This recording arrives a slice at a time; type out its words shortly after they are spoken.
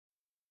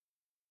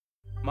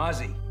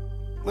Mozzie,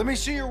 let me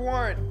see your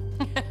warrant.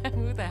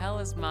 Who the hell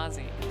is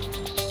Mozzie?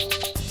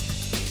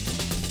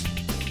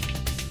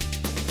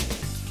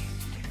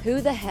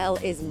 Who the hell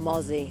is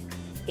Mozzie?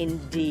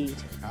 Indeed.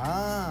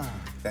 Ah,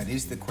 that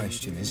is the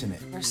question, isn't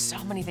it? There's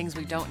so many things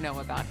we don't know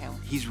about him.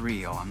 He's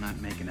real. I'm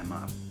not making him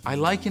up. I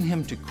liken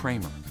him to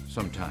Kramer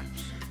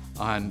sometimes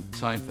on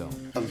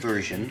Seinfeld. A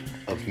version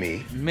of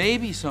me.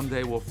 Maybe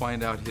someday we'll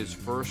find out his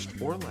first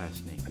or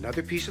last name.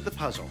 Another piece of the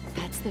puzzle.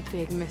 That's the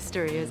big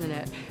mystery, isn't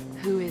it?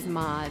 Who is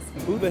Moz?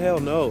 Who the hell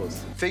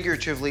knows?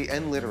 Figuratively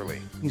and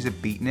literally. He's a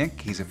beatnik.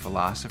 He's a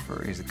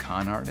philosopher. He's a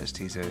con artist.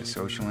 He's a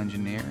social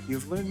engineer.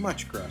 You've learned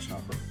much,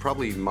 Grasshopper.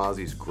 Probably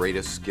Mozzie's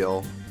greatest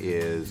skill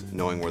is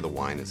knowing where the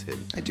wine is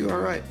hidden. I do all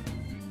right.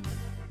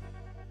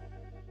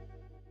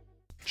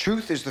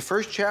 Truth is the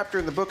first chapter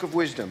in the Book of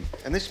Wisdom,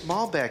 and this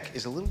Malbec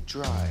is a little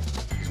dry.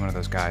 He's one of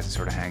those guys that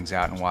sort of hangs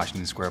out in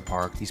Washington Square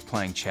Park. He's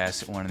playing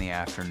chess at 1 in the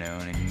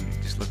afternoon, and you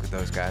just look at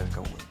those guys and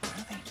go, what do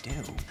they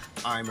do?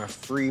 I'm a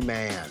free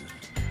man.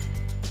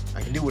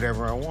 I can do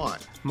whatever I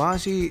want.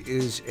 Mozzie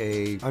is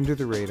a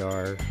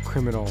under-the-radar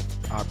criminal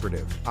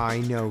operative. I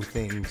know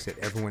things that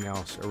everyone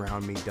else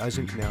around me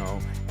doesn't know,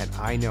 and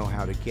I know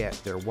how to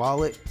get their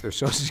wallet, their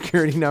social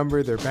security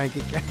number, their bank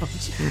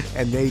accounts,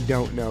 and they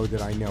don't know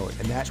that I know it,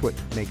 and that's what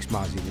makes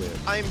Mozzie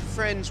live. I'm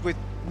friends with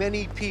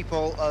many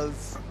people of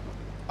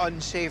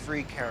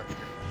unsavory character.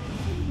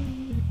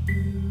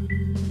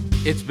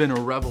 It's been a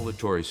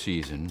revelatory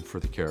season for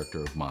the character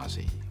of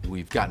Mozzie.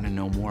 We've gotten to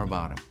know more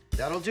about him.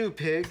 That'll do,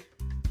 pig.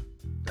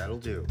 That'll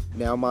do.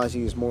 Now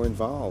Mozzie is more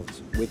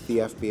involved with the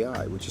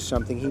FBI, which is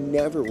something he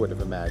never would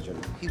have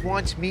imagined. He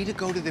wants me to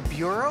go to the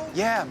Bureau?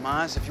 Yeah,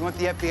 Moz, if you want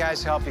the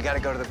FBI's help, you gotta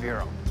go to the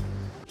Bureau.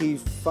 He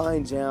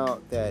finds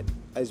out that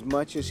as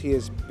much as he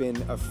has been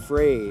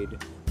afraid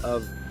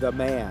of the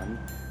man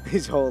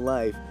his whole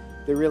life,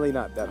 they're really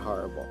not that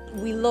horrible.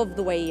 We love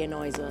the way he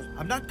annoys us.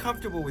 I'm not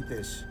comfortable with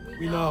this.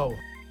 We know.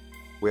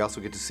 We also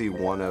get to see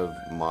one of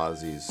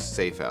Mozzie's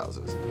safe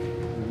houses.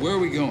 Where are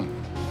we going?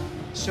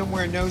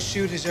 Somewhere no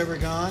suit has ever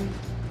gone,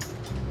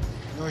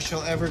 nor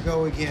shall ever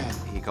go again.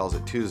 He calls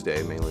it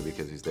Tuesday, mainly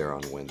because he's there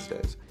on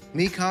Wednesdays.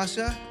 Mi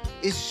casa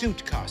is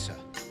suit casa.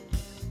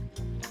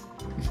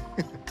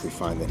 We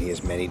find that he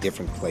has many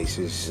different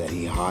places that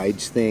he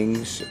hides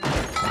things.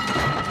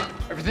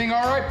 Everything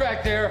all right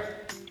back there?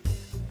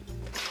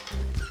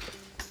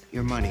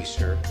 Your money,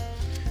 sir.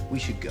 We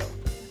should go.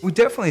 We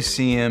definitely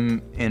see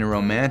him in a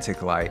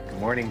romantic light. Good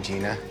morning,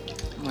 Gina.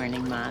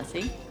 Morning,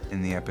 Mozzie.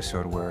 In the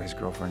episode where his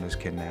girlfriend was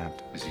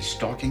kidnapped. Is he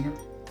stalking her?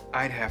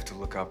 I'd have to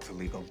look up the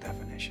legal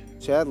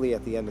definition. Sadly,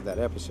 at the end of that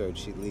episode,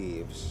 she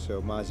leaves,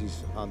 so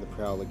Mozzie's on the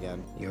prowl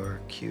again. You're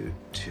cute,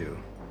 too.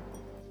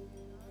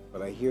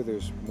 But I hear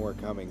there's more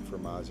coming for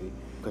Mozzie,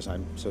 because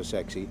I'm so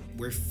sexy.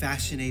 We're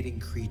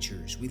fascinating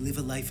creatures. We live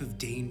a life of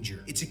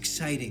danger. It's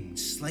exciting,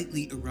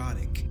 slightly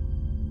erotic.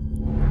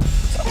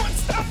 Someone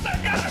stop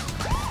that guy!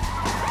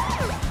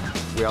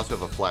 We also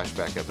have a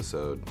flashback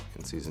episode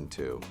in season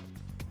 2.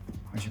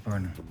 Where's your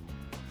partner?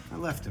 I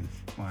left him.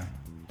 Why?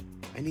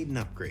 I need an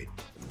upgrade.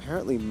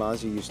 Apparently,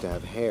 Mozzie used to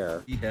have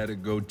hair. He had a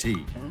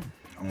goatee.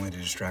 Only to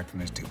distract from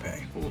his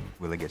toupee.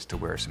 Willie gets to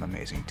wear some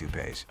amazing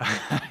toupees.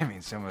 I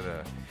mean, some of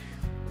the...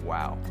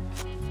 wow.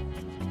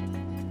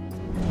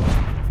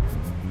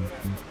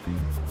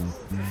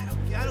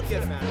 I don't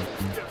get him out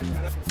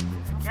of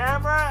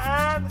Camera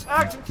and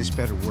action! This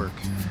better work.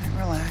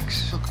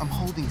 Relax. Look, I'm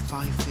holding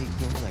 5 fake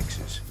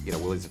Rolexes. You know,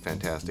 Willie's a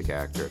fantastic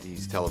actor.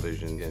 He's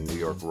television and New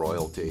York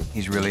royalty.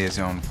 He's really his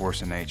own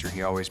force of nature.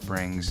 He always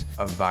brings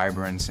a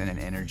vibrance and an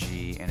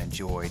energy and a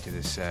joy to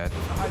the set.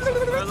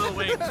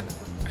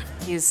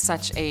 He's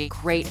such a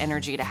great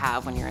energy to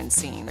have when you're in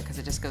scene because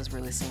it just goes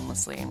really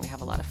seamlessly and we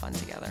have a lot of fun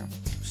together.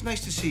 It's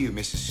nice to see you,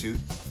 Mrs. Suit.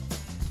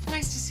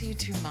 Nice to see you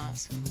too,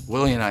 Moz.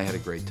 Willie and I had a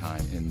great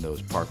time in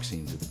those park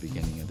scenes at the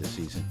beginning of the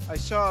season. I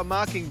saw a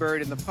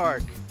mockingbird in the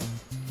park.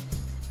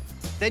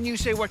 Then you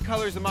say, what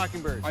color is the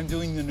mockingbird? I'm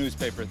doing the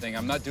newspaper thing.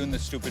 I'm not doing the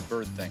stupid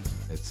bird thing.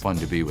 It's fun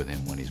to be with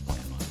him when he's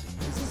playing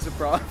Mozzie. Is this a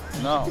problem?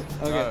 No.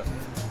 Okay.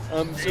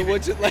 So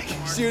what's it like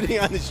shooting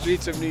on the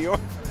streets of New York?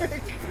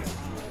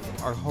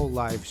 Our whole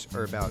lives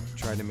are about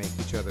trying to make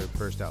each other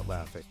burst out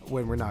laughing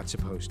when we're not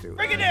supposed to.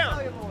 Break it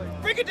down!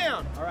 Break it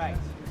down! All right,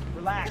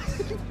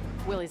 relax.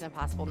 Willie's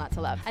impossible not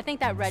to love. I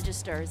think that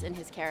registers in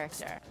his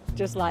character.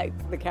 Just like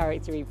the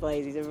character he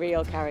plays, he's a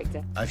real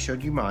character. I've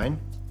showed you mine.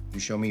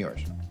 You show me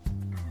yours.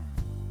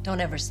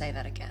 Don't ever say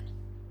that again.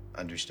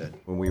 Understood.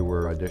 When we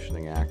were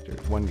auditioning actors,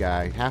 one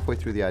guy, halfway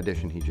through the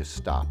audition, he just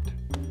stopped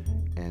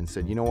and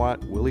said, you know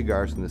what? Willie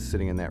Garson is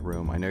sitting in that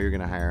room. I know you're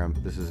going to hire him.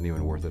 This isn't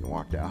even worth it, and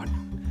walked out.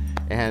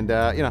 And,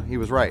 you know, he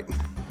was right.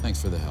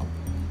 Thanks for the help.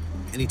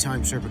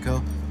 Anytime,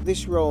 Serpico.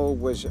 This role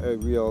was a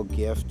real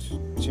gift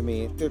to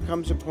me. There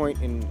comes a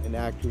point in an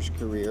actor's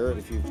career,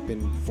 if you've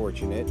been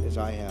fortunate, as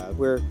I have,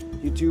 where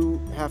you do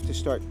have to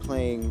start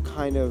playing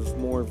kind of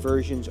more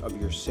versions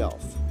of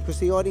yourself, because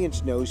the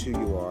audience knows who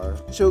you are.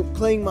 So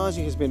playing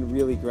Mozzie has been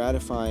really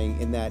gratifying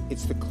in that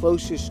it's the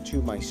closest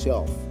to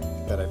myself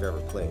that I've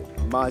ever played.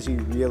 Mozzie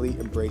really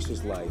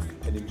embraces life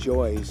and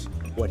enjoys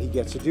what he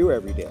gets to do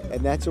every day.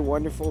 And that's a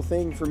wonderful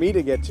thing for me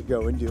to get to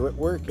go and do at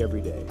work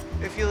every day.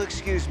 If you'll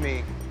excuse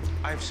me,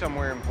 I have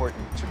somewhere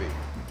important to be.